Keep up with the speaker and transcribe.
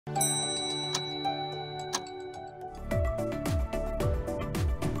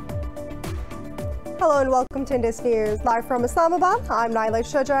Hello and welcome to Indus News. Live from Islamabad, I'm Naila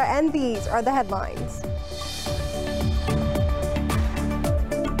Shuja and these are the headlines.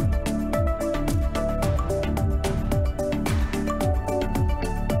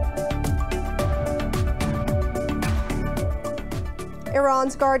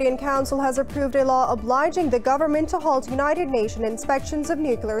 Iran's Guardian Council has approved a law obliging the government to halt United Nations inspections of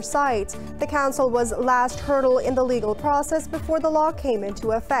nuclear sites. The council was last hurdle in the legal process before the law came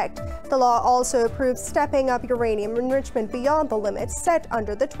into effect. The law also approves stepping up uranium enrichment beyond the limits set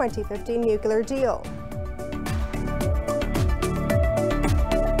under the 2015 nuclear deal.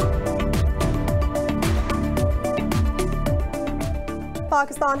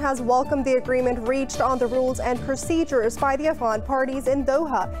 Pakistan has welcomed the agreement reached on the rules and procedures by the Afghan parties in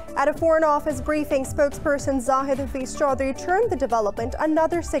Doha. At a Foreign Office briefing, spokesperson Zahid Hafiz Chaudhry termed the development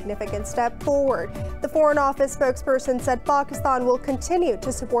another significant step forward. The Foreign Office spokesperson said Pakistan will continue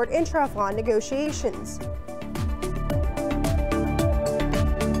to support intra-Afghan negotiations.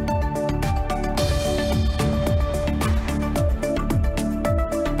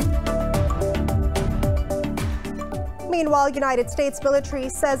 Meanwhile, United States military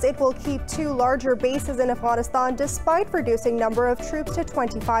says it will keep 2 larger bases in Afghanistan despite reducing number of troops to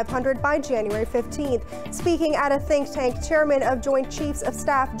 2,500 by January 15th. Speaking at a think tank, Chairman of Joint Chiefs of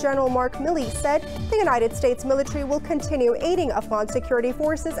Staff General Mark Milley said the United States military will continue aiding Afghan security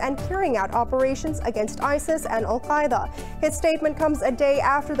forces and carrying out operations against ISIS and Al-Qaeda. His statement comes a day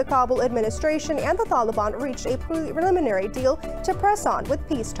after the Kabul administration and the Taliban reached a preliminary deal to press on with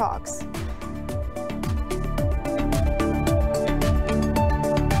peace talks.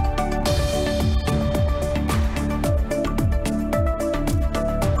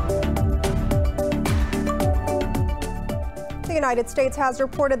 The United States has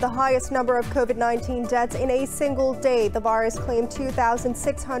reported the highest number of COVID-19 deaths in a single day. The virus claimed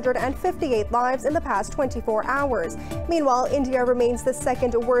 2,658 lives in the past 24 hours. Meanwhile, India remains the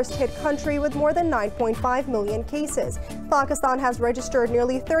second worst hit country with more than 9.5 million cases. Pakistan has registered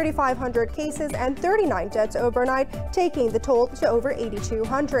nearly 3,500 cases and 39 deaths overnight, taking the toll to over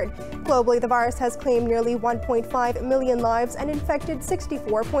 8,200. Globally, the virus has claimed nearly 1.5 million lives and infected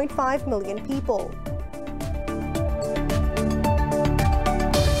 64.5 million people.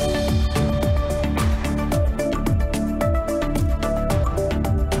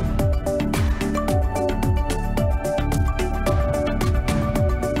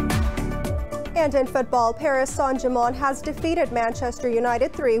 And in football, Paris Saint-Germain has defeated Manchester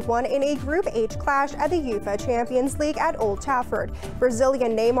United 3-1 in a Group H clash at the UEFA Champions League at Old Trafford.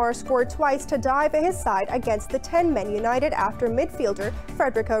 Brazilian Neymar scored twice to dive his side against the 10-men United after midfielder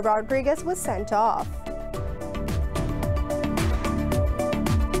Federico Rodriguez was sent off.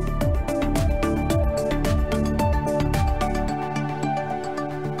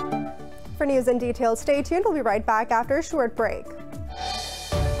 For news and details, stay tuned. We'll be right back after a short break.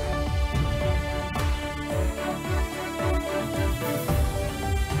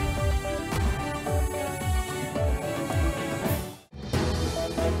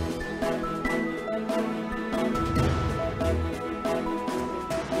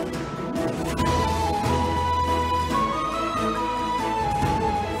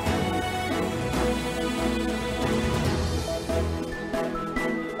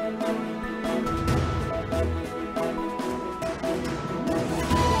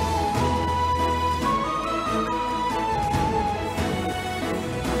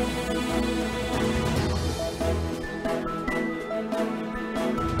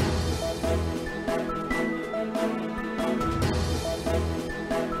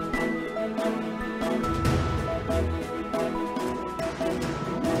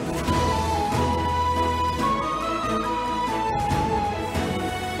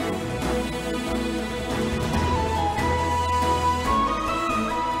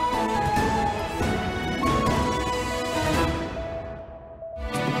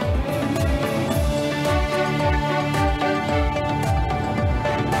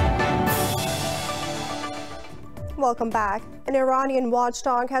 Welcome back. An Iranian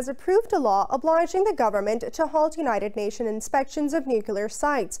watchdog has approved a law obliging the government to halt United Nations inspections of nuclear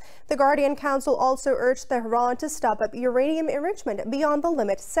sites. The Guardian Council also urged Tehran to step up uranium enrichment beyond the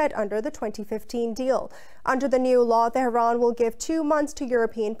limit set under the 2015 deal. Under the new law, Tehran will give 2 months to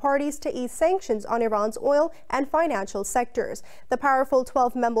European parties to ease sanctions on Iran's oil and financial sectors. The powerful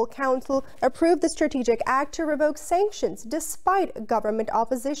 12-member council approved the strategic act to revoke sanctions despite government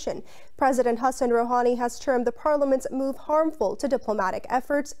opposition. President Hassan Rouhani has termed the parliament's move harmful to diplomatic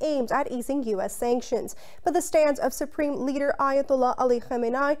efforts aimed at easing U.S. sanctions. But the stance of Supreme Leader Ayatollah Ali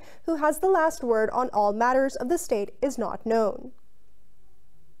Khamenei, who has the last word on all matters of the state, is not known.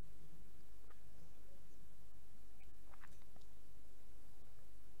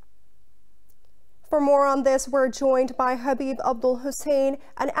 For more on this, we're joined by Habib Abdul Hussein,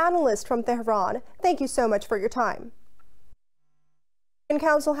 an analyst from Tehran. Thank you so much for your time. The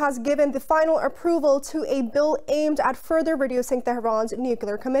Council has given the final approval to a bill aimed at further reducing Tehran's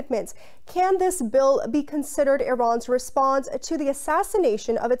nuclear commitments. Can this bill be considered Iran's response to the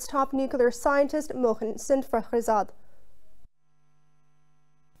assassination of its top nuclear scientist, Mohsen Fakhrizadeh?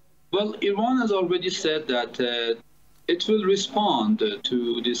 Well, Iran has already said that it will respond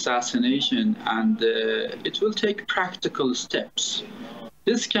to the assassination and it will take practical steps.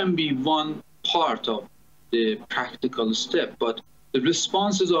 This can be one part of the practical step, but the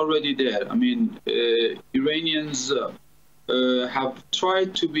response is already there. I mean, Iranians have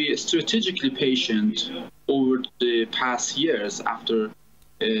tried to be strategically patient over the past years after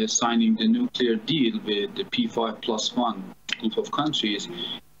signing the nuclear deal with the P5+1 group of countries.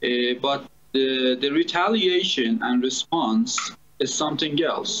 But the retaliation and response is something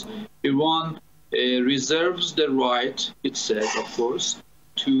else. Iran reserves the right, it said, of course,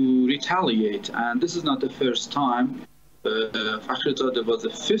 to retaliate. And this is not the first time. Fakhrizadeh was the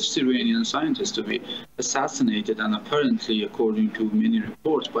 5th Iranian scientist to be assassinated, and apparently, according to many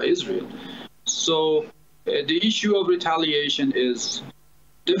reports, by Israel. So the issue of retaliation is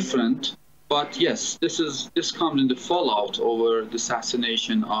different, but yes, this comes in the fallout over the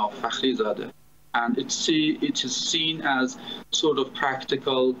assassination of Fakhrizadeh, and it is seen as sort of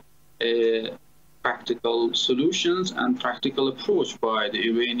practical solutions and practical approach by the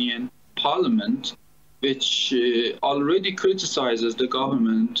Iranian parliament, which already criticizes the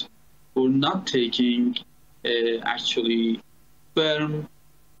government for not taking actually firm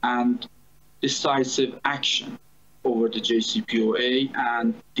and decisive action over the JCPOA,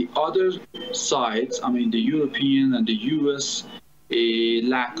 and the other sides, I mean the European and the US, a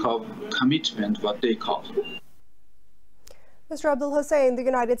lack of commitment, what they call. Mr. Abdul Hussein, the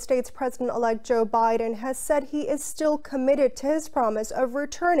United States President-elect Joe Biden has said he is still committed to his promise of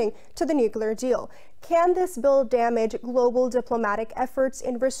returning to the nuclear deal. Can this bill damage global diplomatic efforts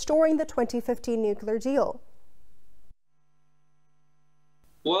in restoring the 2015 nuclear deal?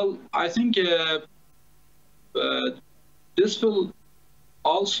 Well, I think this will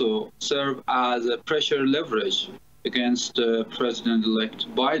also serve as a pressure leverage against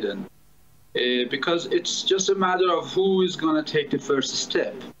President-elect Biden. Because it's just a matter of who is going to take the first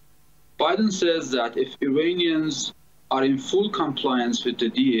step. Biden says that if Iranians are in full compliance with the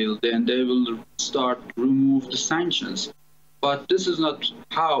deal, then they will start to remove the sanctions. But this is not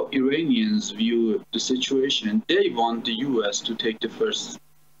how Iranians view the situation. They want the US to take the first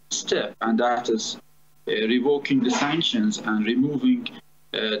step, and that is revoking the sanctions and removing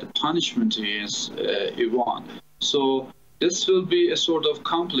the punishment against Iran. So this will be a sort of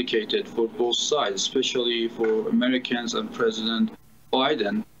complicated for both sides, especially for Americans and President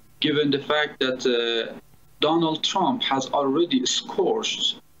Biden, given the fact that Donald Trump has already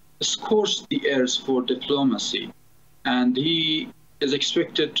scorched the airs for diplomacy, and he is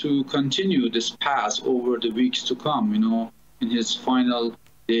expected to continue this path over the weeks to come, in his final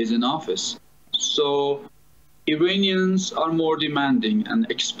days in office. So Iranians are more demanding and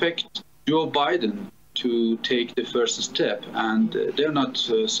expect Joe Biden to take the first step, and they're not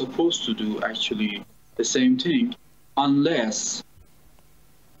supposed to do actually the same thing unless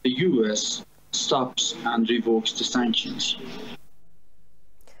the US stops and revokes the sanctions.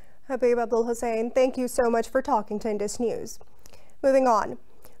 Habib Abdul Hussein, thank you so much for talking to Indus News. Moving on.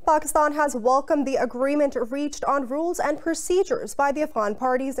 Pakistan has welcomed the agreement reached on rules and procedures by the Afghan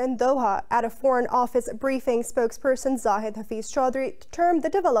parties in Doha. At a Foreign Office briefing, spokesperson Zahid Hafiz Chaudhry termed the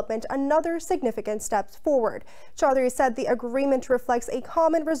development another significant step forward. Chaudhry said the agreement reflects a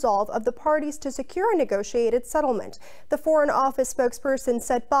common resolve of the parties to secure a negotiated settlement. The Foreign Office spokesperson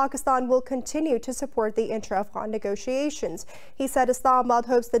said Pakistan will continue to support the intra-Afghan negotiations. He said Islamabad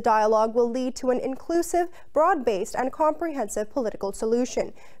hopes the dialogue will lead to an inclusive, broad-based and comprehensive political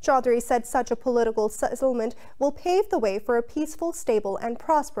solution. Chaudhry said such a political settlement will pave the way for a peaceful, stable and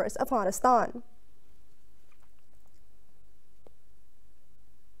prosperous Afghanistan.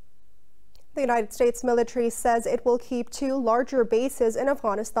 The United States military says it will keep 2 larger bases in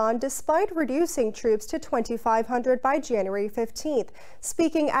Afghanistan despite reducing troops to 2,500 by January 15th.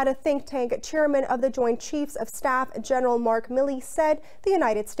 Speaking at a think tank, Chairman of the Joint Chiefs of Staff, General Mark Milley, said the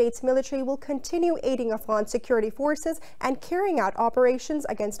United States military will continue aiding Afghan security forces and carrying out operations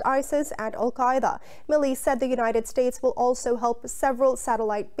against ISIS and Al-Qaeda. Milley said the United States will also help several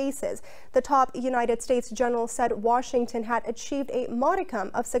satellite bases. The top United States general said Washington had achieved a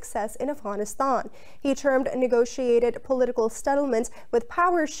modicum of success in Afghanistan Afghanistan. He termed negotiated political settlements with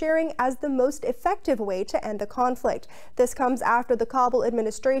power sharing as the most effective way to end the conflict. This comes after the Kabul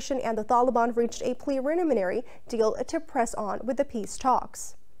administration and the Taliban reached a preliminary deal to press on with the peace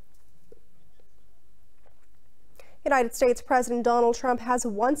talks. United States President Donald Trump has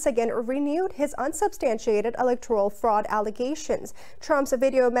once again renewed his unsubstantiated electoral fraud allegations. Trump's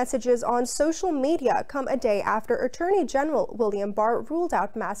video messages on social media come a day after Attorney General William Barr ruled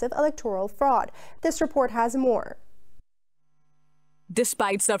out massive electoral fraud. This report has more.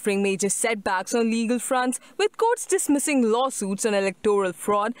 Despite suffering major setbacks on legal fronts, with courts dismissing lawsuits on electoral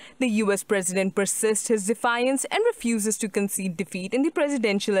fraud, the U.S. president persists his defiance and refuses to concede defeat in the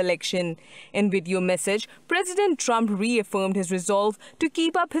presidential election. In video message, President Trump reaffirmed his resolve to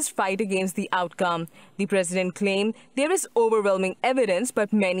keep up his fight against the outcome. The president claimed there is overwhelming evidence,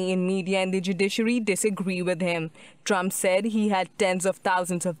 but many in media and the judiciary disagree with him. Trump said he had tens of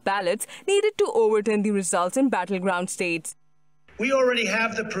thousands of ballots needed to overturn the results in battleground states. We already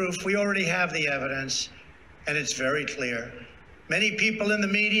have the proof, we already have the evidence, and it's very clear. Many people in the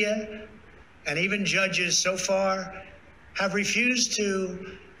media and even judges so far have refused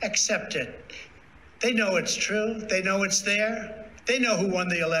to accept it. They know it's true, they know it's there, they know who won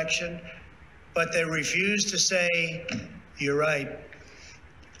the election, but they refuse to say, you're right.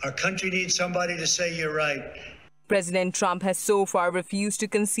 Our country needs somebody to say you're right. President Trump has so far refused to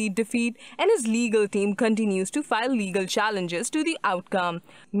concede defeat, and his legal team continues to file legal challenges to the outcome.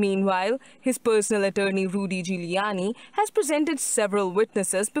 Meanwhile, his personal attorney Rudy Giuliani has presented several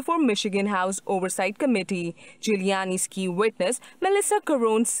witnesses before Michigan House Oversight Committee. Giuliani's key witness, Melissa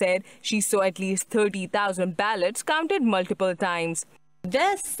Carone, said she saw at least 30,000 ballots counted multiple times.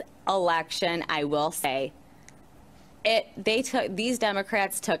 This election, I will say, these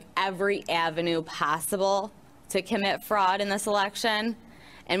Democrats took every avenue possible to commit fraud in this election,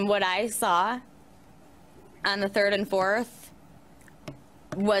 and what I saw on the 3rd and 4th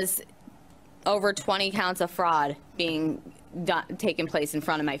was over 20 counts of fraud being taking place in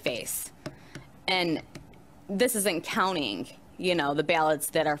front of my face. And this isn't counting, you know, the ballots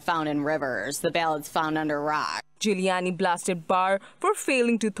that are found in rivers, the ballots found under rocks. Giuliani blasted Barr for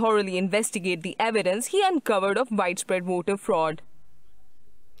failing to thoroughly investigate the evidence he uncovered of widespread voter fraud.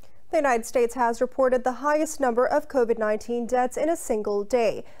 The United States has reported the highest number of COVID-19 deaths in a single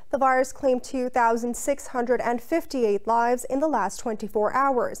day. The virus claimed 2,658 lives in the last 24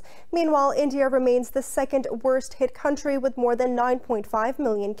 hours. Meanwhile, India remains the second worst hit country with more than 9.5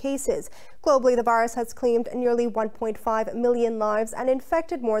 million cases. Globally, the virus has claimed nearly 1.5 million lives and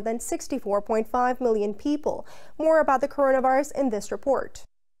infected more than 64.5 million people. More about the coronavirus in this report.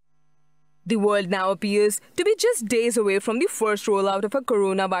 The world now appears to be just days away from the first rollout of a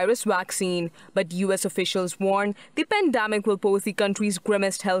coronavirus vaccine. But U.S. officials warn the pandemic will pose the country's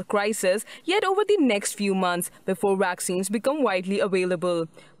grimmest health crisis yet over the next few months before vaccines become widely available.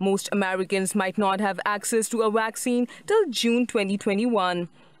 Most Americans might not have access to a vaccine till June 2021.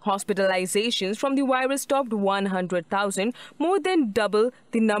 Hospitalizations from the virus topped 100,000, more than double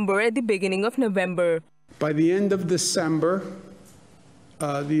the number at the beginning of November. By the end of December,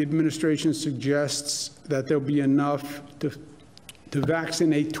 the administration suggests that there'll be enough to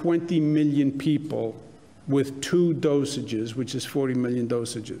vaccinate 20 million people with 2 dosages, which is 40 million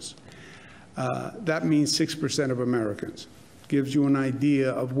dosages. That means 6% of Americans. Gives you an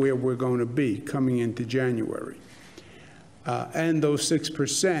idea of where we're going to be coming into January. And those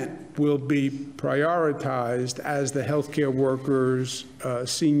 6% will be prioritized as the healthcare workers,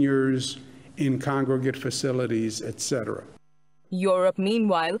 seniors in congregate facilities, etc. Europe,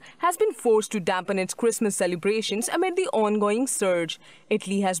 meanwhile, has been forced to dampen its Christmas celebrations amid the ongoing surge.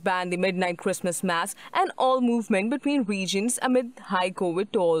 Italy has banned the midnight Christmas mass and all movement between regions amid high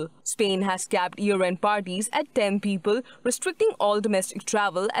COVID toll. Spain has capped year-end parties at 10 people, restricting all domestic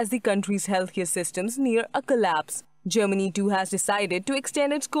travel as the country's healthcare systems near a collapse. Germany, too, has decided to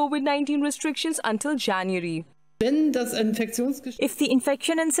extend its COVID-19 restrictions until January. If the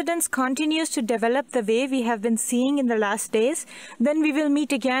infection incidence continues to develop the way we have been seeing in the last days, then we will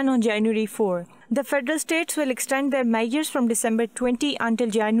meet again on January 4. The federal states will extend their measures from December 20 until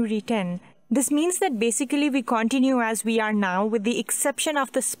January 10. This means that basically we continue as we are now, with the exception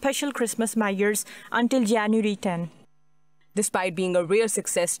of the special Christmas measures until January 10. Despite being a rare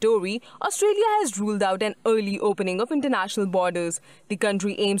success story, Australia has ruled out an early opening of international borders. The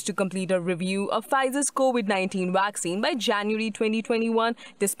country aims to complete a review of Pfizer's COVID-19 vaccine by January 2021,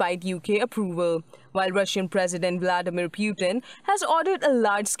 despite UK approval. While Russian President Vladimir Putin has ordered a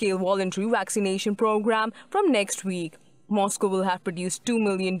large-scale voluntary vaccination program from next week, Moscow will have produced 2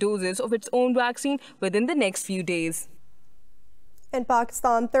 million doses of its own vaccine within the next few days. In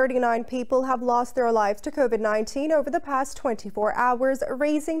Pakistan, 39 people have lost their lives to COVID-19 over the past 24 hours,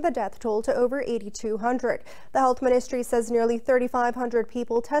 raising the death toll to over 8,200. The health ministry says nearly 3,500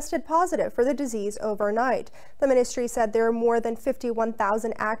 people tested positive for the disease overnight. The ministry said there are more than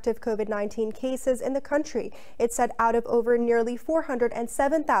 51,000 active COVID-19 cases in the country. It said out of over nearly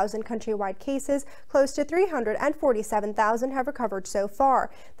 407,000 countrywide cases, close to 347,000 have recovered so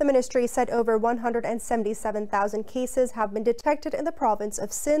far. The ministry said over 177,000 cases have been detected in the province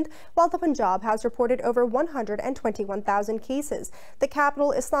of Sindh, while the Punjab has reported over 121,000 cases. The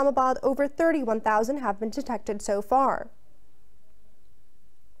capital, Islamabad, over 31,000 have been detected so far.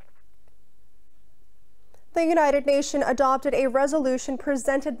 The United Nations adopted a resolution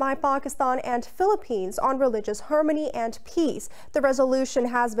presented by Pakistan and Philippines on religious harmony and peace. The resolution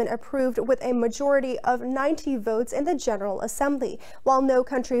has been approved with a majority of 90 votes in the General Assembly, while no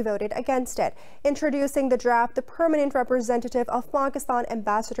country voted against it. Introducing the draft, the permanent representative of Pakistan,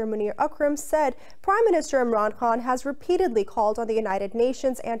 Ambassador Munir Akram, said Prime Minister Imran Khan has repeatedly called on the United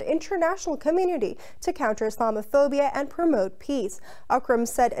Nations and international community to counter Islamophobia and promote peace. Akram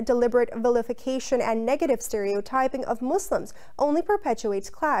said deliberate vilification and negative stereotyping of Muslims only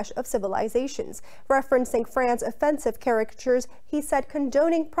perpetuates clash of civilizations. Referencing France's offensive caricatures, he said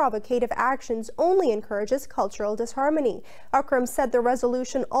condoning provocative actions only encourages cultural disharmony. Akram said the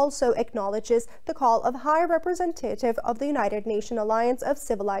resolution also acknowledges the call of High Representative of the United Nations Alliance of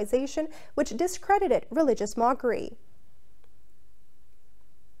Civilization, which discredited religious mockery.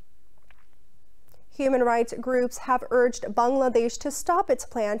 Human rights groups have urged Bangladesh to stop its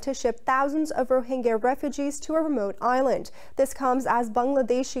plan to ship thousands of Rohingya refugees to a remote island. This comes as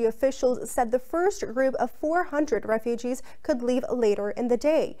Bangladeshi officials said the first group of 400 refugees could leave later in the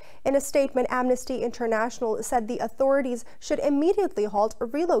day. In a statement, Amnesty International said the authorities should immediately halt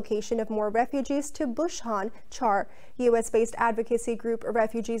relocation of more refugees to Bushan Char. U.S.-based advocacy group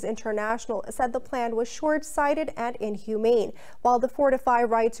Refugees International said the plan was short-sighted and inhumane, while the Fortify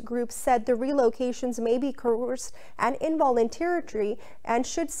Rights group said the relocations may be coerced and involuntary and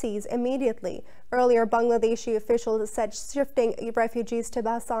should cease immediately. Earlier, Bangladeshi officials said shifting refugees to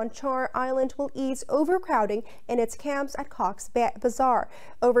Bhasan Char Island will ease overcrowding in its camps at Cox's Bazar.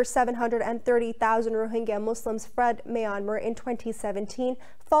 Over 730,000 Rohingya Muslims fled Myanmar in 2017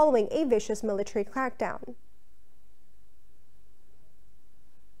 following a vicious military crackdown.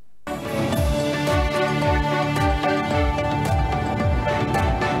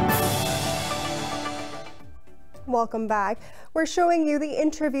 Welcome back. We're showing you the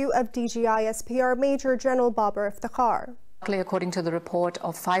interview of DGISPR Major General Babar Iftikhar. According to the report,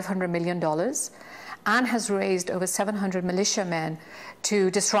 of $500 million and has raised over 700 militiamen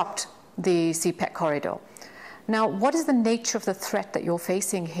to disrupt the CPEC corridor. Now, what is the nature of the threat that you're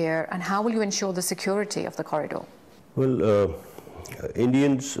facing here, and how will you ensure the security of the corridor? Well,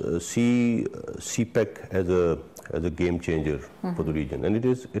 Indians see CPEC as a game changer for the region, and it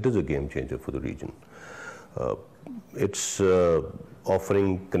is a game changer for the region. It's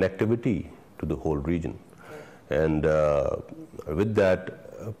offering connectivity to the whole region, and with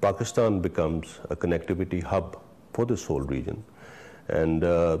that, Pakistan becomes a connectivity hub for this whole region. And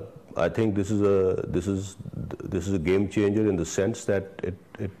I think this is a game changer in the sense that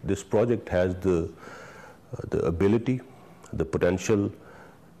this project has the ability, the potential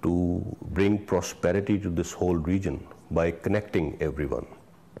to bring prosperity to this whole region by connecting everyone.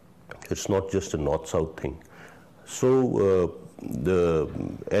 It's not just a north-south thing. So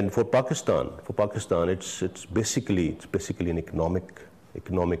and for Pakistan, it's basically an economic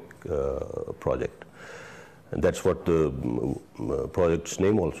project, and that's what the project's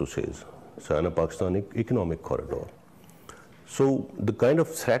name also says: China-Pakistan Economic Corridor. So the kind of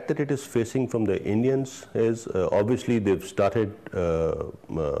threat that it is facing from the Indians is obviously they've started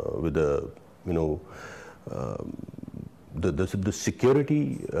with the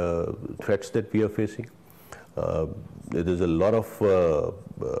security threats that we are facing. There is a lot of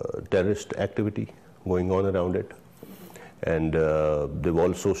terrorist activity going on around it, and they've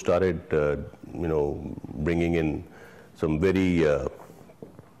also started, bringing in some very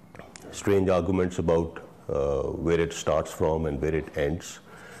strange arguments about where it starts from and where it ends,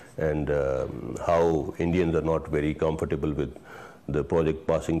 and how Indians are not very comfortable with the project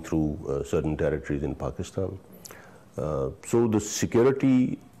passing through certain territories in Pakistan. So the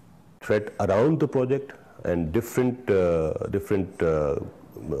security threat around the project and different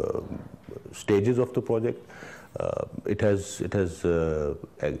stages of the project, it has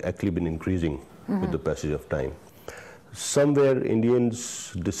actually been increasing with the passage of time. Somewhere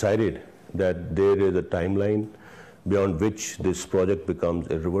Indians decided that there is a timeline beyond which this project becomes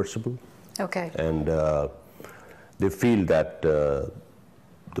irreversible. Okay. And they feel that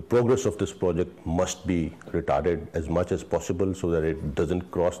the progress of this project must be retarded as much as possible so that it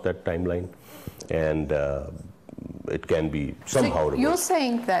doesn't cross that timeline, and it can be somehow reversed. You're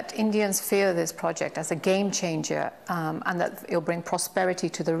saying that Indians fear this project as a game changer and that it'll bring prosperity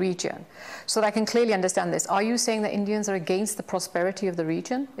to the region. So that I can clearly understand this. Are you saying that Indians are against the prosperity of the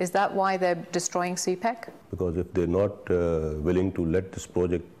region? Is that why they're destroying CPEC? Because if they're not willing to let this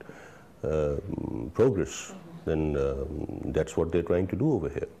project progress, then that's what they're trying to do over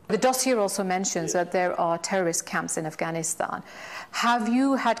here. The dossier also mentions that there are terrorist camps in Afghanistan. Have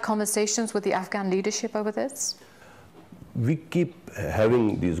you had conversations with the Afghan leadership over this? We keep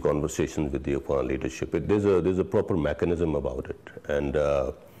having these conversations with the Afghan leadership. There's a proper mechanism about it, and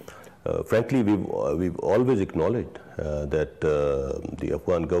frankly, we've always acknowledged that the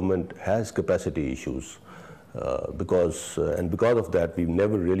Afghan government has capacity issues. Because of that, we've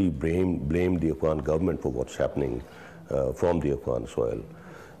never really blamed the Afghan government for what's happening from the Afghan soil.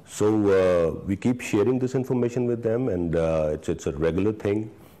 So we keep sharing this information with them, and it's a regular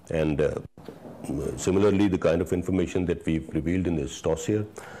thing. And similarly, the kind of information that we've revealed in this dossier,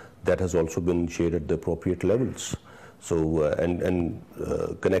 that has also been shared at the appropriate levels. So and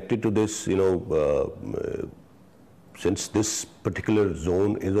connected to this, since this particular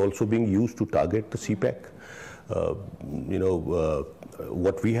zone is also being used to target the CPEC.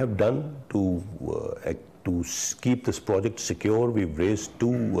 What we have done to keep this project secure, we've raised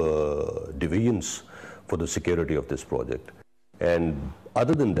 2 divisions for the security of this project. And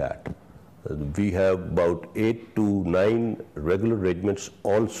other than that, we have about 8 to 9 regular regiments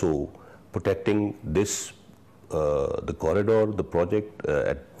also protecting this, the corridor, the project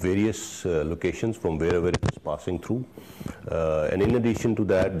at various locations from wherever it is passing through. And in addition to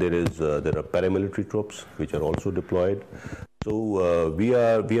that, there are paramilitary troops which are also deployed. So we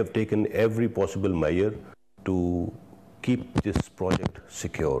have taken every possible measure to keep this project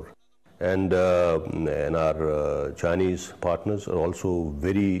secure. And our Chinese partners are also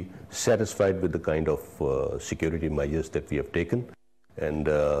very satisfied with the kind of security measures that we have taken. And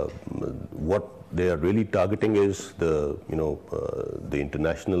what they are really targeting is the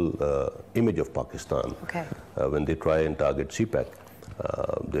international image of Pakistan. Okay. When they try and target CPEC.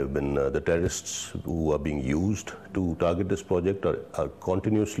 There have been the terrorists who are being used to target this project are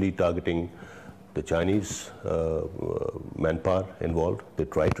continuously targeting the Chinese manpower involved. They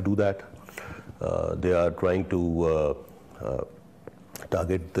try to do that. They are trying to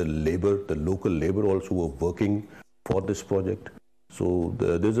target the local labor also who are working for this project. So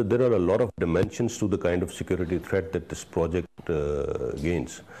there are a lot of dimensions to the kind of security threat that this project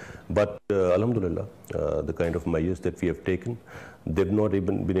gains. But alhamdulillah, the kind of measures that we have taken, they've not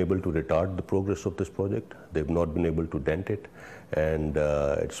even been able to retard the progress of this project. They've not been able to dent it, and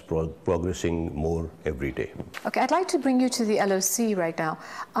it's progressing more every day. Okay, I'd like to bring you to the LOC right now.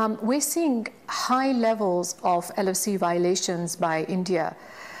 We're seeing high levels of LOC violations by India,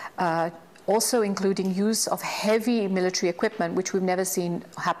 also including use of heavy military equipment, which we've never seen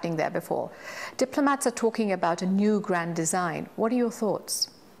happening there before. Diplomats are talking about a new grand design. What are your thoughts?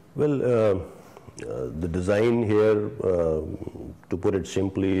 Well, the design here, to put it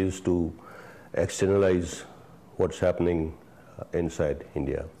simply, is to externalize what's happening inside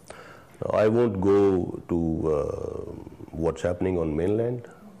India. Now, I won't go to what's happening on mainland.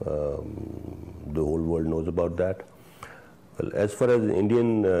 The whole world knows about that. Well, as far as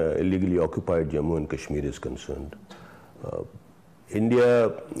Indian illegally occupied Jammu and Kashmir is concerned,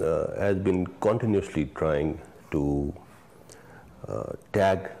 India has been continuously trying to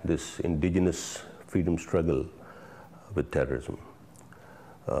tag this indigenous freedom struggle with terrorism,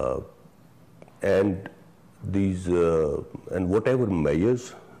 and whatever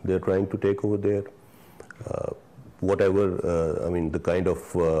measures they're trying to take over there, the kind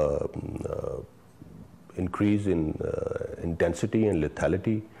of increase in intensity and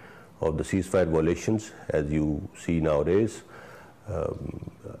lethality of the ceasefire violations, as you see nowadays.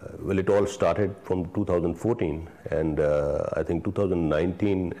 Well, it all started from 2014, and I think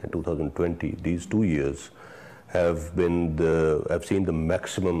 2019 and 2020, these 2 years, have seen the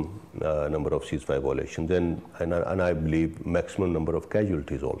maximum number of ceasefire violations, and I believe maximum number of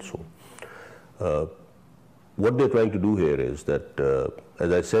casualties also. What they're trying to do here is that,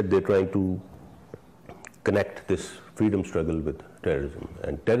 as I said, they're trying to connect this freedom struggle with terrorism,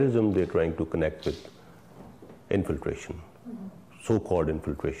 and terrorism they're trying to connect with infiltration. So-called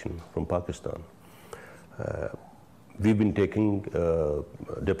infiltration from Pakistan. We've been taking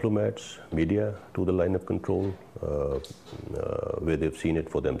diplomats, media to the line of control where they've seen it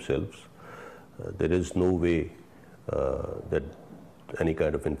for themselves. There is no way that any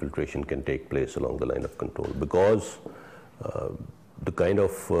kind of infiltration can take place along the line of control, because the kind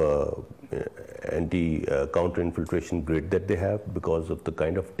of counter-infiltration grid that they have, because of the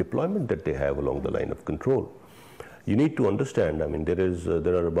kind of deployment that they have along the line of control. You need to understand, I mean, there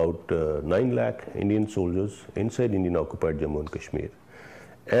are about 9 lakh Indian soldiers inside Indian-occupied Jammu and Kashmir,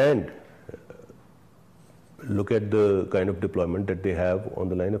 and look at the kind of deployment that they have on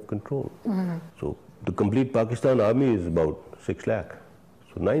the line of control. So the complete Pakistan army is about 6 lakh.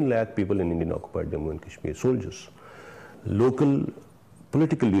 So 9 lakh people in Indian-occupied Jammu and Kashmir, soldiers. Local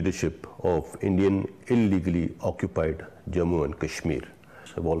political leadership of Indian illegally occupied Jammu and Kashmir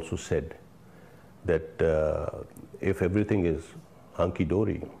have also said that if everything is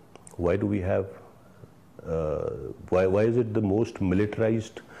hunky-dory, why do we have, why is it the most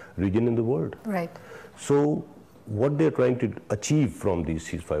militarized region in the world? Right. So what they're trying to achieve from these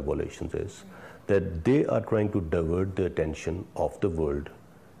ceasefire violations is that they are trying to divert the attention of the world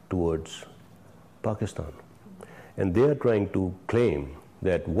towards Pakistan. And they are trying to claim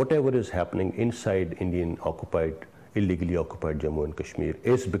that whatever is happening inside illegally occupied Jammu and Kashmir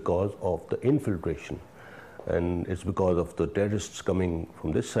is because of the infiltration, and it's because of the terrorists coming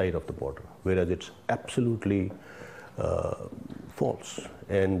from this side of the border, whereas it's absolutely false.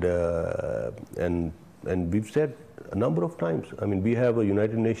 And we've said a number of times, I mean, we have a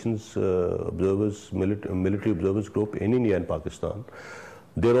United Nations military observers group in India and Pakistan.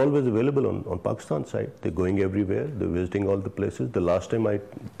 They're always available on Pakistan side. They're going everywhere. They're visiting all the places. The last time I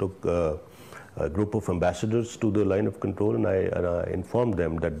took a group of ambassadors to the line of control, and I informed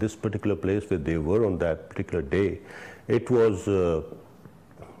them that this particular place where they were on that particular day, it was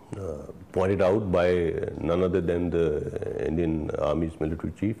pointed out by none other than the Indian Army's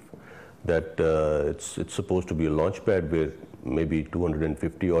military chief, that it's supposed to be a launch pad where maybe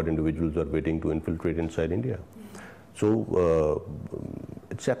 250 odd individuals are waiting to infiltrate inside India. So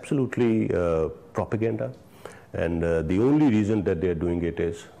it's absolutely propaganda, and the only reason that they're doing it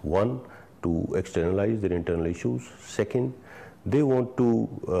is, one, to externalize their internal issues. Second, they want to,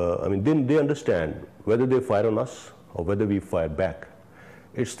 I mean, they understand whether they fire on us or whether we fire back,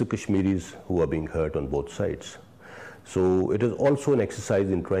 it's the Kashmiris who are being hurt on both sides. So it is also an exercise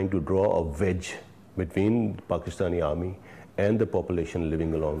in trying to draw a wedge between the Pakistani army and the population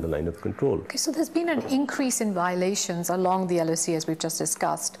living along the line of control. Okay, so there's been an increase in violations along the LOC, as we've just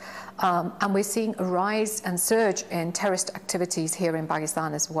discussed, and we're seeing a rise and surge in terrorist activities here in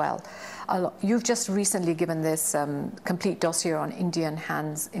Pakistan as well. You've just recently given this complete dossier on Indian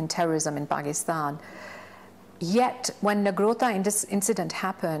hands in terrorism in Pakistan. Yet, when Nagrota incident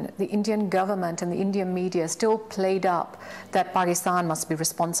happened, the Indian government and the Indian media still played up that Pakistan must be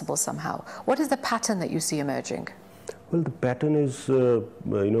responsible somehow. What is the pattern that you see emerging? Well, the pattern is,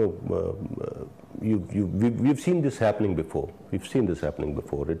 we've seen this happening before. We've seen this happening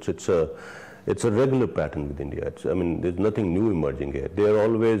before. It's a regular pattern with India. I mean, there's nothing new emerging here. They are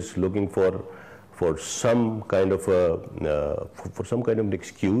always looking for some kind of an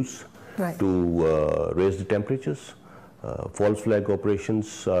excuse, right, to raise the temperatures. False flag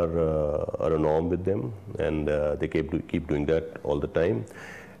operations are a norm with them, and they keep doing that all the time.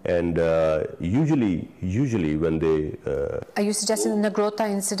 And usually when they... Are you suggesting the Nagrota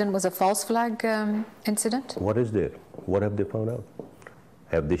incident was a false flag incident? What is there? What have they found out?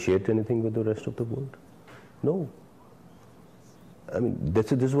 Have they shared anything with the rest of the world? No. I mean,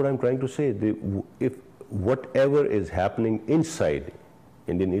 this is what I'm trying to say. If whatever is happening inside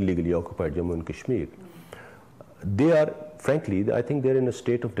Indian illegally occupied Jammu and Kashmir, they are, frankly, I think they're in a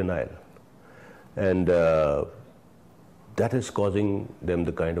state of denial. And that is causing them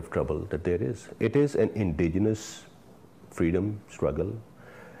the kind of trouble that there is. It is an indigenous freedom struggle.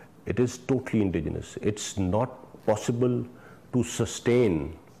 It is totally indigenous. It's not possible to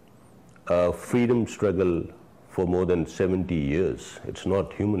sustain a freedom struggle for more than 70 years. It's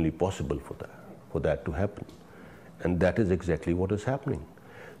not humanly possible for that to happen. And that is exactly what is happening.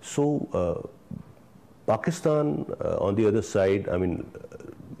 So Pakistan, on the other side, I mean,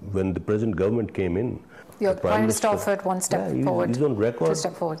 when the present government came in, your Prime Minister offered one step forward. He's on record 2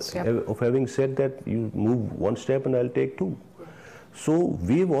 steps forward, yeah, of having said that you move 1 step and I'll take 2. So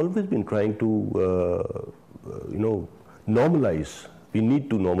we've always been trying to, normalize. We need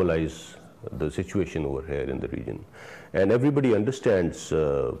to normalize the situation over here in the region, and everybody understands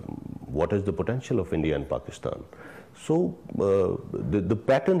what is the potential of India and Pakistan. So the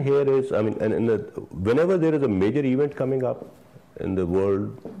pattern here is, I mean, whenever there is a major event coming up in the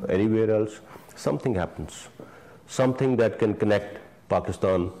world, anywhere else, something happens, something that can connect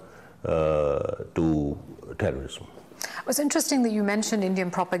Pakistan to terrorism. It was interesting that you mentioned Indian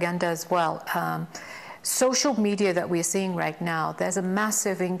propaganda as well. social media that we're seeing right now, there's a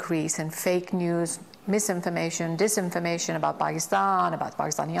massive increase in fake news, misinformation, disinformation about Pakistan, about the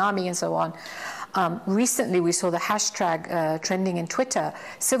Pakistani army, and so on. Recently, we saw the hashtag trending in Twitter,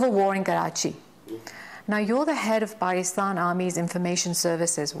 civil war in Karachi. Now, you're the head of Pakistan Army's Information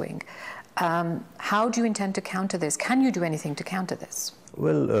Services Wing. How do you intend to counter this? Can you do anything to counter this?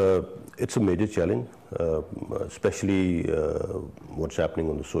 Well, it's a major challenge, especially what's happening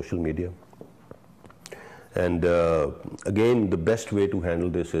on the social media. And again, the best way to handle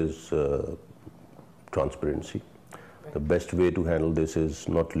this is transparency. The best way to handle this is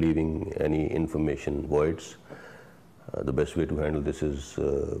not leaving any information voids. The best way to handle this is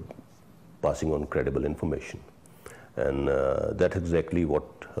passing on credible information. And that's exactly what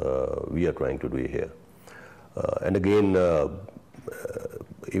we are trying to do here. And again,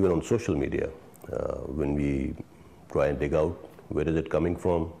 even on social media, when we try and dig out where is it coming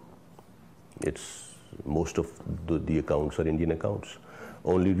from, it's most of the accounts are Indian accounts.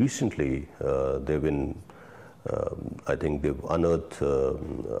 Only recently, they've been, I think they've unearthed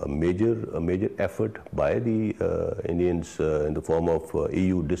a major effort by the Indians in the form of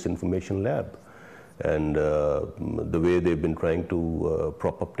EU Disinformation Lab, and the way they've been trying to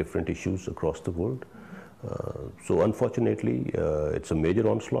prop up different issues across the world. So unfortunately, it's a major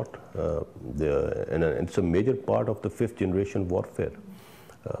onslaught, and it's a major part of the fifth generation warfare.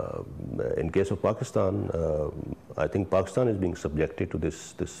 In case of Pakistan, I think Pakistan is being subjected to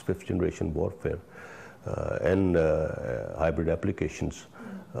this fifth generation warfare and hybrid applications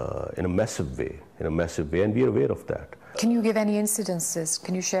in a massive way, and we are aware of that. Can you give any incidences?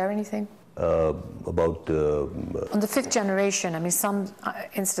 Can you share anything? About on the fifth generation, I mean, some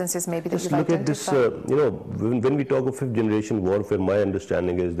instances maybe that you've identified. Just look at this, you know, when we talk of fifth generation warfare, my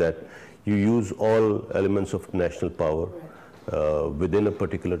understanding is that you use all elements of national power within a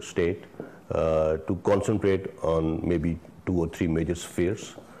particular state to concentrate on maybe 2 or 3 major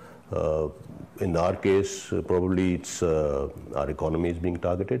spheres. In our case, probably it's our economy is being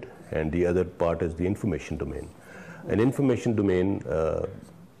targeted, and the other part is the information domain. An information domain,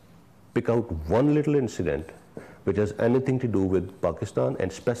 pick out one little incident which has anything to do with Pakistan and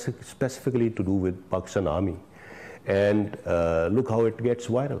specifically to do with Pakistan Army, and look how it gets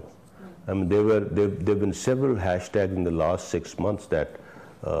viral. I mean, there have been several hashtags in the last 6 months that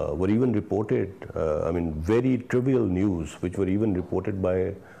were even reported, I mean, very trivial news, which were even reported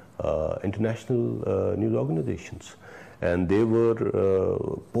by international news organizations. And they were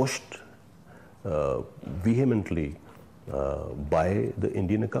pushed vehemently by the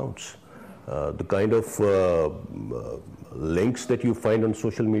Indian accounts. The kind of links that you find on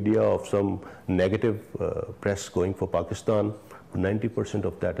social media of some negative press going for Pakistan, 90%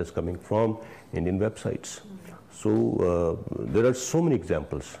 of that is coming from Indian websites. So there are so many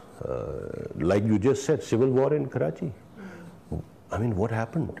examples. Like you just said, civil war in Karachi. I mean, what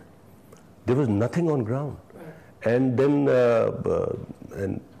happened? There was nothing on ground. And then,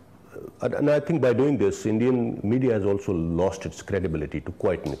 and I think by doing this, Indian media has also lost its credibility to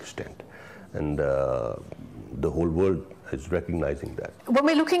quite an extent. And the whole world is recognizing that. When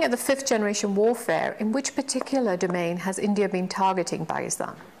we're looking at the fifth generation warfare, in which particular domain has India been targeting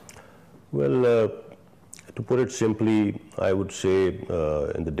Pakistan? Well, to put it simply, I would say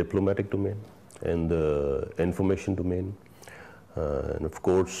in the diplomatic domain, in the information domain, and of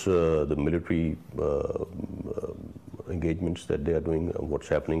course the military engagements that they are doing, what's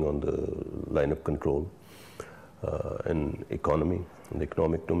happening on the line of control, in economy, in the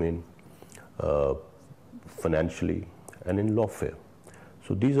economic domain, financially, and in lawfare.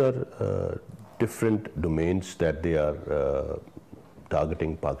 So these are different domains that they are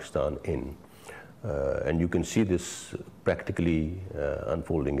targeting Pakistan in. And you can see this practically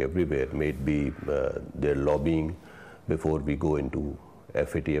unfolding everywhere. May it be their lobbying before we go into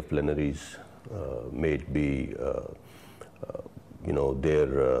FATF plenaries, may it be you know,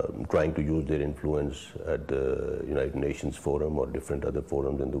 they're trying to use their influence at the United Nations Forum or different other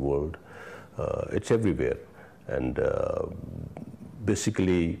forums in the world. It's everywhere. And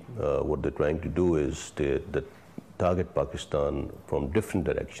basically what they're trying to do is they target Pakistan from different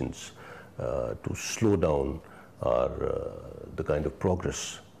directions to slow down the kind of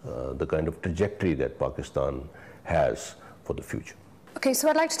progress, the kind of trajectory that Pakistan has for the future. Okay, so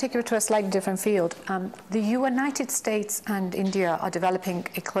I'd like to take you to a slightly different field. The United States and India are developing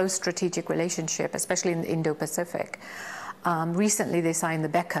a close strategic relationship, especially in the Indo-Pacific. Recently, they signed the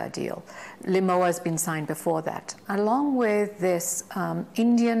Becca deal. LIMOA has been signed before that. Along with this,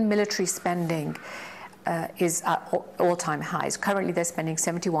 Indian military spending is at all-time highs. Currently, they're spending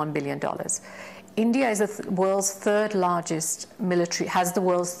 $71 billion. India is the world's third largest military, has the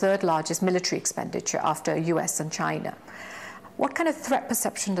world's third largest military expenditure after US and China. What kind of threat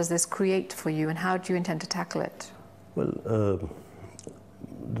perception does this create for you, and how do you intend to tackle it? Well,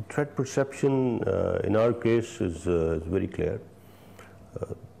 the threat perception in our case is very clear.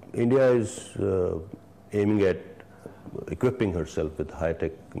 India is aiming at equipping herself with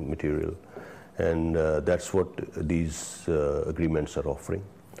high-tech material, and that's what these agreements are offering.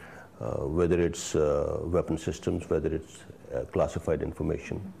 Whether it's weapon systems, whether it's classified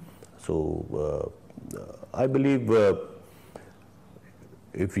information. So I believe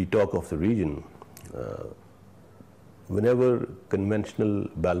if we talk of the region, whenever conventional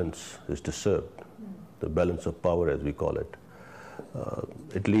balance is disturbed, the balance of power as we call it,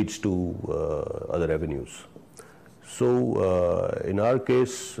 it leads to other avenues. So in our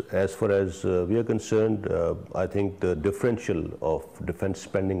case, as far as we are concerned, I think the differential of defense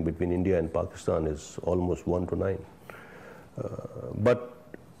spending between India and Pakistan is almost 1 to 9. But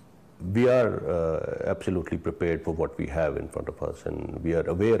we are absolutely prepared for what we have in front of us, and we are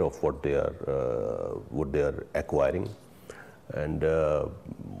aware of what they are acquiring, and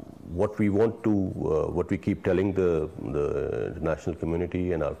what we want to, what we keep telling the international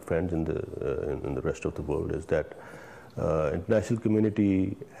community and our friends in the rest of the world is that international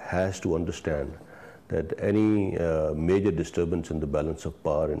community has to understand that any major disturbance in the balance of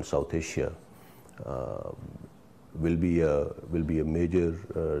power in South Asia will be a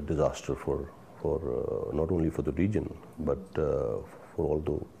major disaster for not only for the region but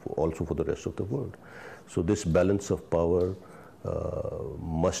also for the rest of the world. So this balance of power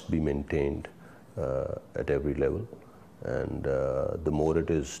must be maintained at every level, and the more it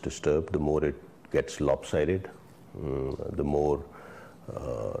is disturbed, the more it gets lopsided, the more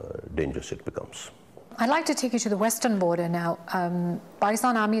dangerous it becomes. I'd like to take you to the western border now.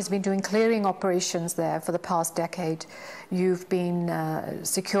 Pakistan Army has been doing clearing operations there for the past decade. You've been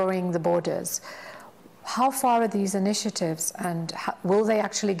securing the borders. How far are these initiatives, and will they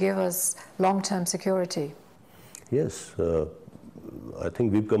actually give us long-term security? Yes, I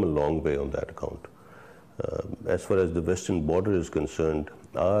think we've come a long way on that account. As far as the western border is concerned,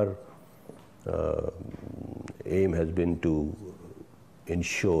 our aim has been to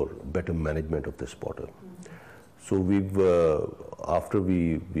ensure better management of this border. So we've, after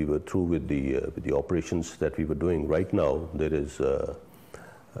we were through with the operations that we were doing, right now there is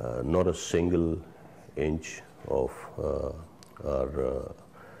not a single inch of our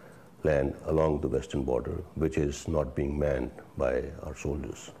land along the western border which is not being manned by our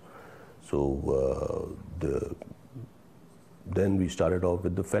soldiers. So then we started off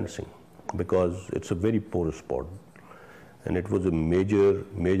with the fencing, because it's a very porous border, and it was a major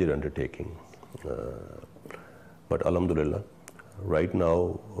undertaking. But alhamdulillah, right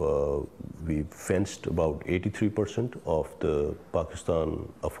now we've fenced about 83% of the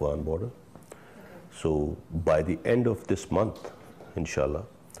Pakistan-Afghan border. So by the end of this month, inshallah,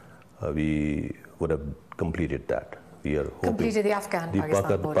 we would have completed that. We are hoping completed the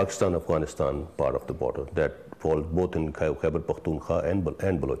Afghan-Pakistan border. Pakistan-Afghanistan part of the border that falls both in Khyber Pakhtunkhwa and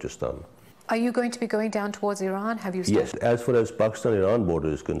Balochistan. Are you going to be going down towards Iran? Have you started? Yes, as far as Pakistan-Iran border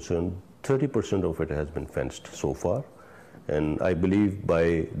is concerned, 30% of it has been fenced so far, and I believe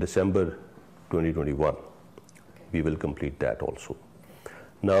by December 2021 we will complete that also.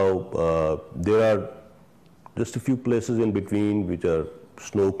 Now there are just a few places in between which are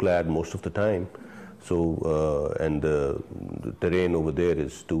snow-clad most of the time, so and the terrain over there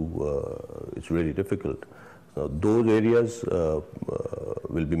is it's really difficult. Now, those areas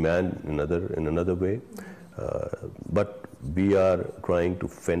will be manned in another way, but we are trying to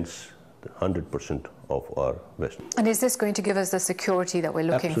fence 100% of our western. And is this going to give us the security that we're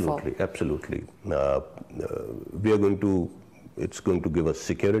looking for? Absolutely. We are going to. It's going to give us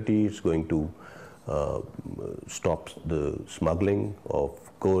security. It's going to stop the smuggling of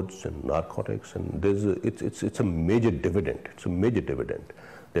goods and narcotics, and it's a major dividend. It's a major dividend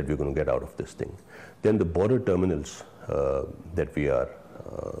that we're going to get out of this thing. Then the border terminals that we are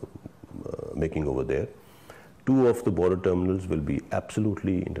making over there, 2 of the border terminals will be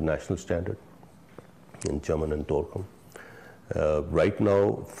absolutely international standard in Chaman and Torkham. Right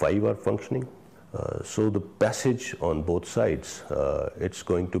now, 5 are functioning. So the passage on both sides, it's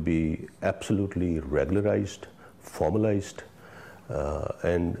going to be absolutely regularized, formalized,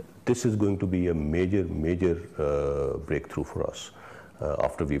 and this is going to be a major breakthrough for us.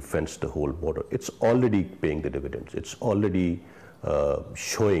 After we've fenced the whole border, it's already paying the dividends. It's already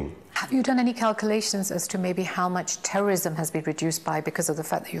showing. Have you done any calculations as to maybe how much terrorism has been reduced by because of the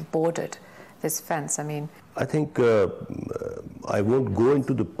fact that you've bordered this fence? I mean, I think I won't go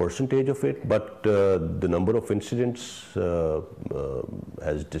into the percentage of it, but the number of incidents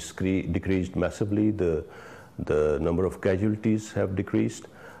has decreased massively. The number of casualties have decreased.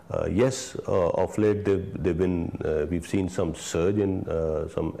 Yes, of late we've seen some surge in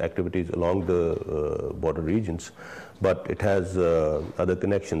some activities along the border regions, but it has other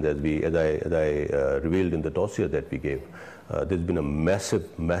connections, as I revealed in the dossier that we gave. There's been a massive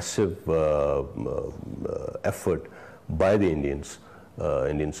effort by the Indian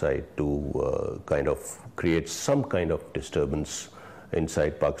side to kind of create some kind of disturbance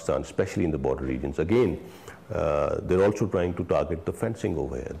inside Pakistan, especially in the border regions. Again, they're also trying to target the fencing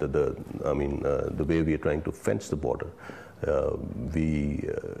over here. The way we are trying to fence the border. We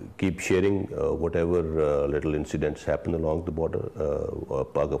keep sharing whatever little incidents happen along the border,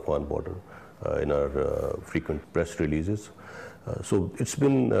 Pak-Afghan border, in our frequent press releases. So it's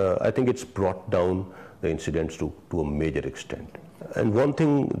been, I think it's brought down the incidents to a major extent. And one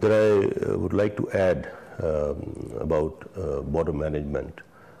thing that I would like to add about border management,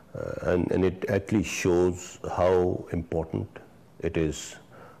 and it actually shows how important it is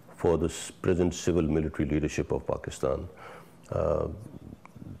for the present civil military leadership of Pakistan.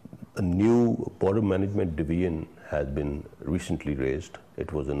 A new border management division has been recently raised.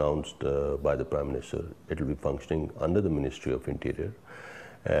 It was announced by the Prime Minister. It will be functioning under the Ministry of Interior,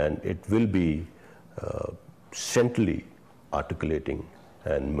 and it will be centrally articulating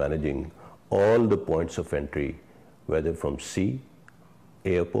and managing all the points of entry, whether from sea,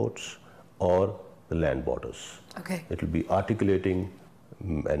 airports, or the land borders. Okay. It will be articulating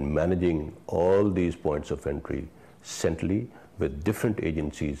and managing all these points of entry centrally with different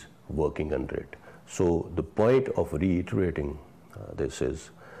agencies working under it. So the point of reiterating this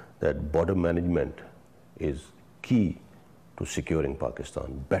is that border management is key to securing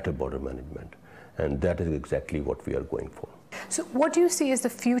Pakistan, better border management, and that is exactly what we are going for. So what do you see as the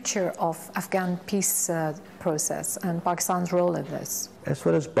future of Afghan peace process and Pakistan's role in this? As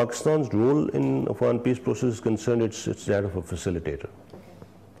far as Pakistan's role in Afghan peace process is concerned, it's that of a facilitator.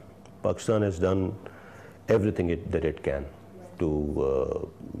 Pakistan has done everything that it can to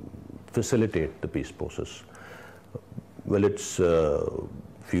facilitate the peace process. Well, its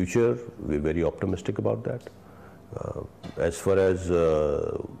future, we're very optimistic about that. As far as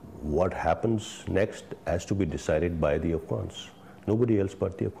what happens next has to be decided by the Afghans. Nobody else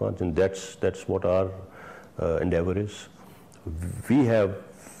but the Afghans, and that's what our endeavor is. We have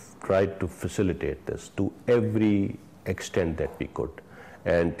tried to facilitate this to every extent that we could,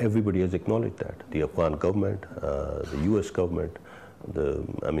 and everybody has acknowledged that. The Afghan government, the US government,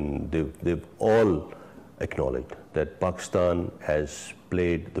 they've all acknowledged that Pakistan has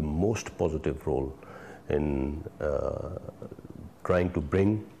played the most positive role in trying to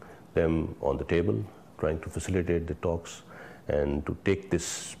bring them on the table, trying to facilitate the talks, and to take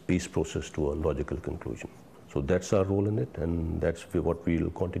this peace process to a logical conclusion. So that's our role in it, and that's what we'll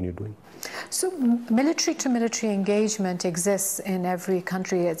continue doing. So military-to-military engagement exists in every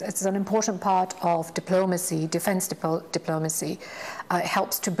country. It's an important part of diplomacy, defense diplomacy. It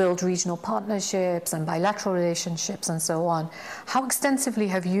helps to build regional partnerships and bilateral relationships and so on. How extensively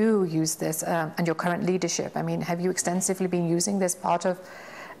have you used this and your current leadership? I mean, have you extensively been using this part of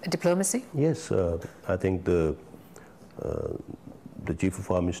diplomacy? Yes, I think the Chief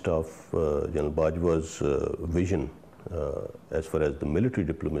of Army Staff, General Bajwa's vision as far as the military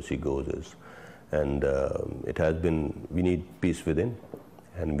diplomacy goes is, and it has been, we need peace within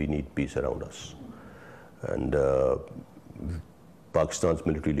and we need peace around us. And Pakistan's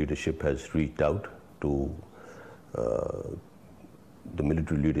military leadership has reached out to the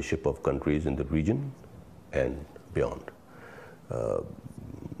military leadership of countries in the region and beyond.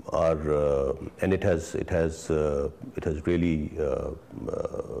 And it has really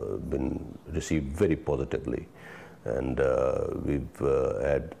been received very positively, and we've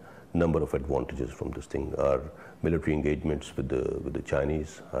had a number of advantages from this thing. Our military engagements with the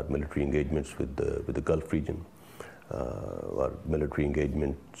Chinese, our military engagements with the Gulf region, our military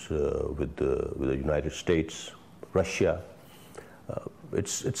engagements with the United States, Russia.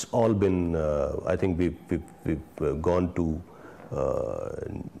 It's all been. I think we've gone to.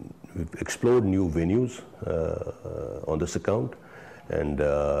 We've explored new venues on this account, and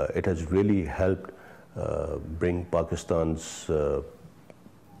it has really helped bring Pakistan's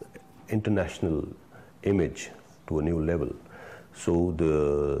international image to a new level. So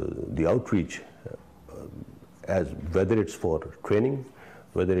the outreach, as whether it's for training,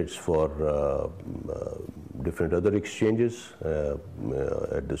 whether it's for different other exchanges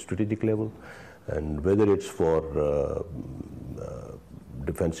at the strategic level, and whether it's for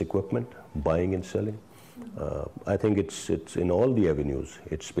defense equipment, buying and selling. I think it's in all the avenues.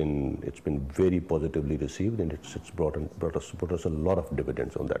 It's been very positively received, and it's brought us a lot of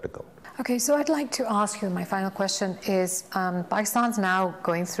dividends on that account. Okay, so I'd like to ask you, my final question is, Pakistan's now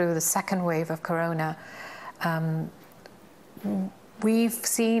going through the second wave of corona. We've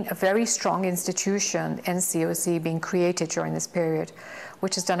seen a very strong institution, NCOC, being created during this period,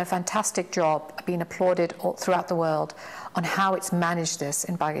 which has done a fantastic job, being applauded all throughout the world on how it's managed this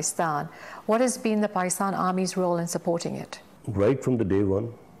in Pakistan. What has been the Pakistan Army's role in supporting it? Right from the day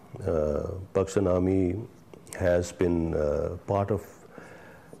one, Pakistan Army has been part of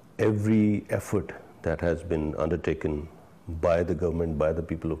every effort that has been undertaken by the government, by the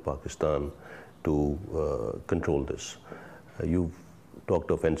people of Pakistan to control this. You've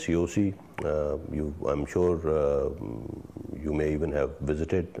talked of NCOC. I'm sure you may even have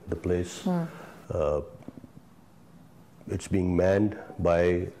visited the place. It's being manned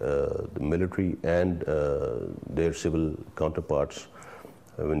by the military and their civil counterparts.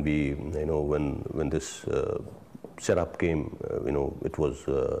 When this setup came, it was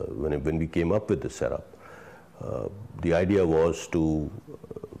when we came up with the setup. The idea was to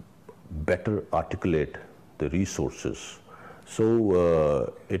better articulate the resources. So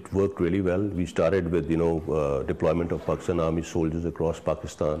it worked really well. We started with deployment of Pakistan Army soldiers across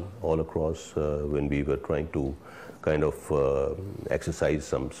Pakistan, all across, when we were trying to kind of exercise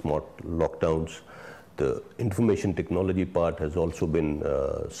some smart lockdowns. The information technology part has also been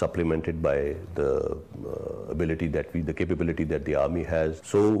supplemented by the the capability that the Army has.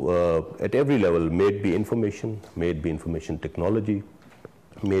 So at every level, may it be information technology,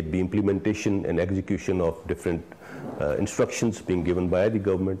 may it be implementation and execution of different instructions being given by the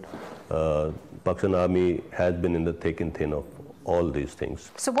government, Pakistan Army has been in the thick and thin of all these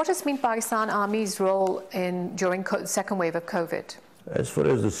things. So what has been Pakistan Army's role during the second wave of COVID? As far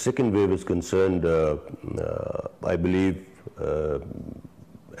as the second wave is concerned, I believe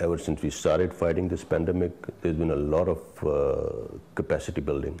ever since we started fighting this pandemic, there's been a lot of capacity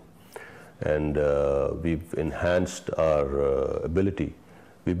building, and we've enhanced our ability.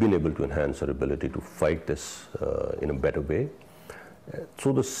 We've been able to enhance our ability to fight this in a better way.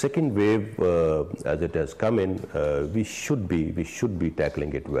 So the second wave, as it has come in, we should be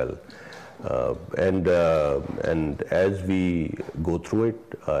tackling it well. And as we go through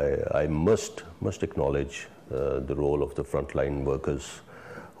it, I must acknowledge the role of the frontline workers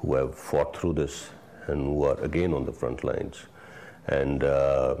who have fought through this and who are again on the front lines. And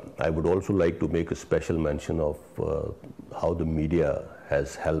I would also like to make a special mention of how the media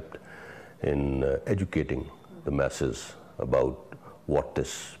has helped in educating the masses about what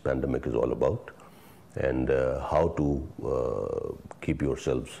this pandemic is all about and how to keep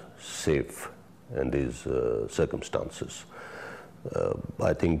yourselves safe in these circumstances.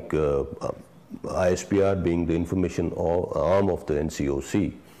 I think ISPR, being the information arm of the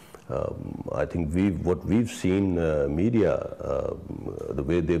NCOC, I think what we've seen media, the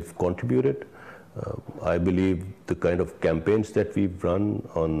way they've contributed, I believe the kind of campaigns that we've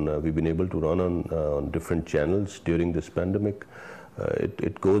been able to run on different channels during this pandemic,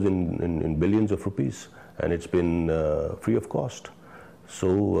 it goes in billions of rupees, and it's been free of cost.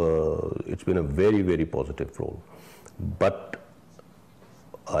 So it's been a very, very positive role. But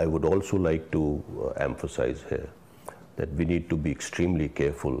I would also like to emphasize here that we need to be extremely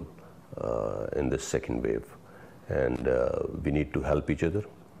careful in this second wave, and we need to help each other,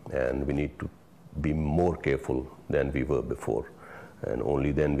 and we need to be more careful than we were before, and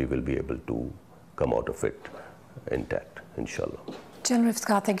only then we will be able to come out of it intact, inshallah. General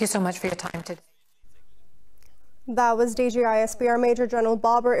Iftikhar, thank you so much for your time today. That was DGISPR Major General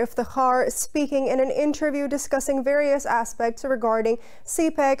Babar Iftikhar speaking in an interview discussing various aspects regarding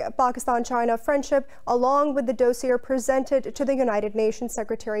CPEC, Pakistan-China friendship, along with the dossier presented to the United Nations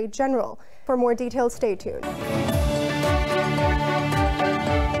Secretary General. For more details, stay tuned.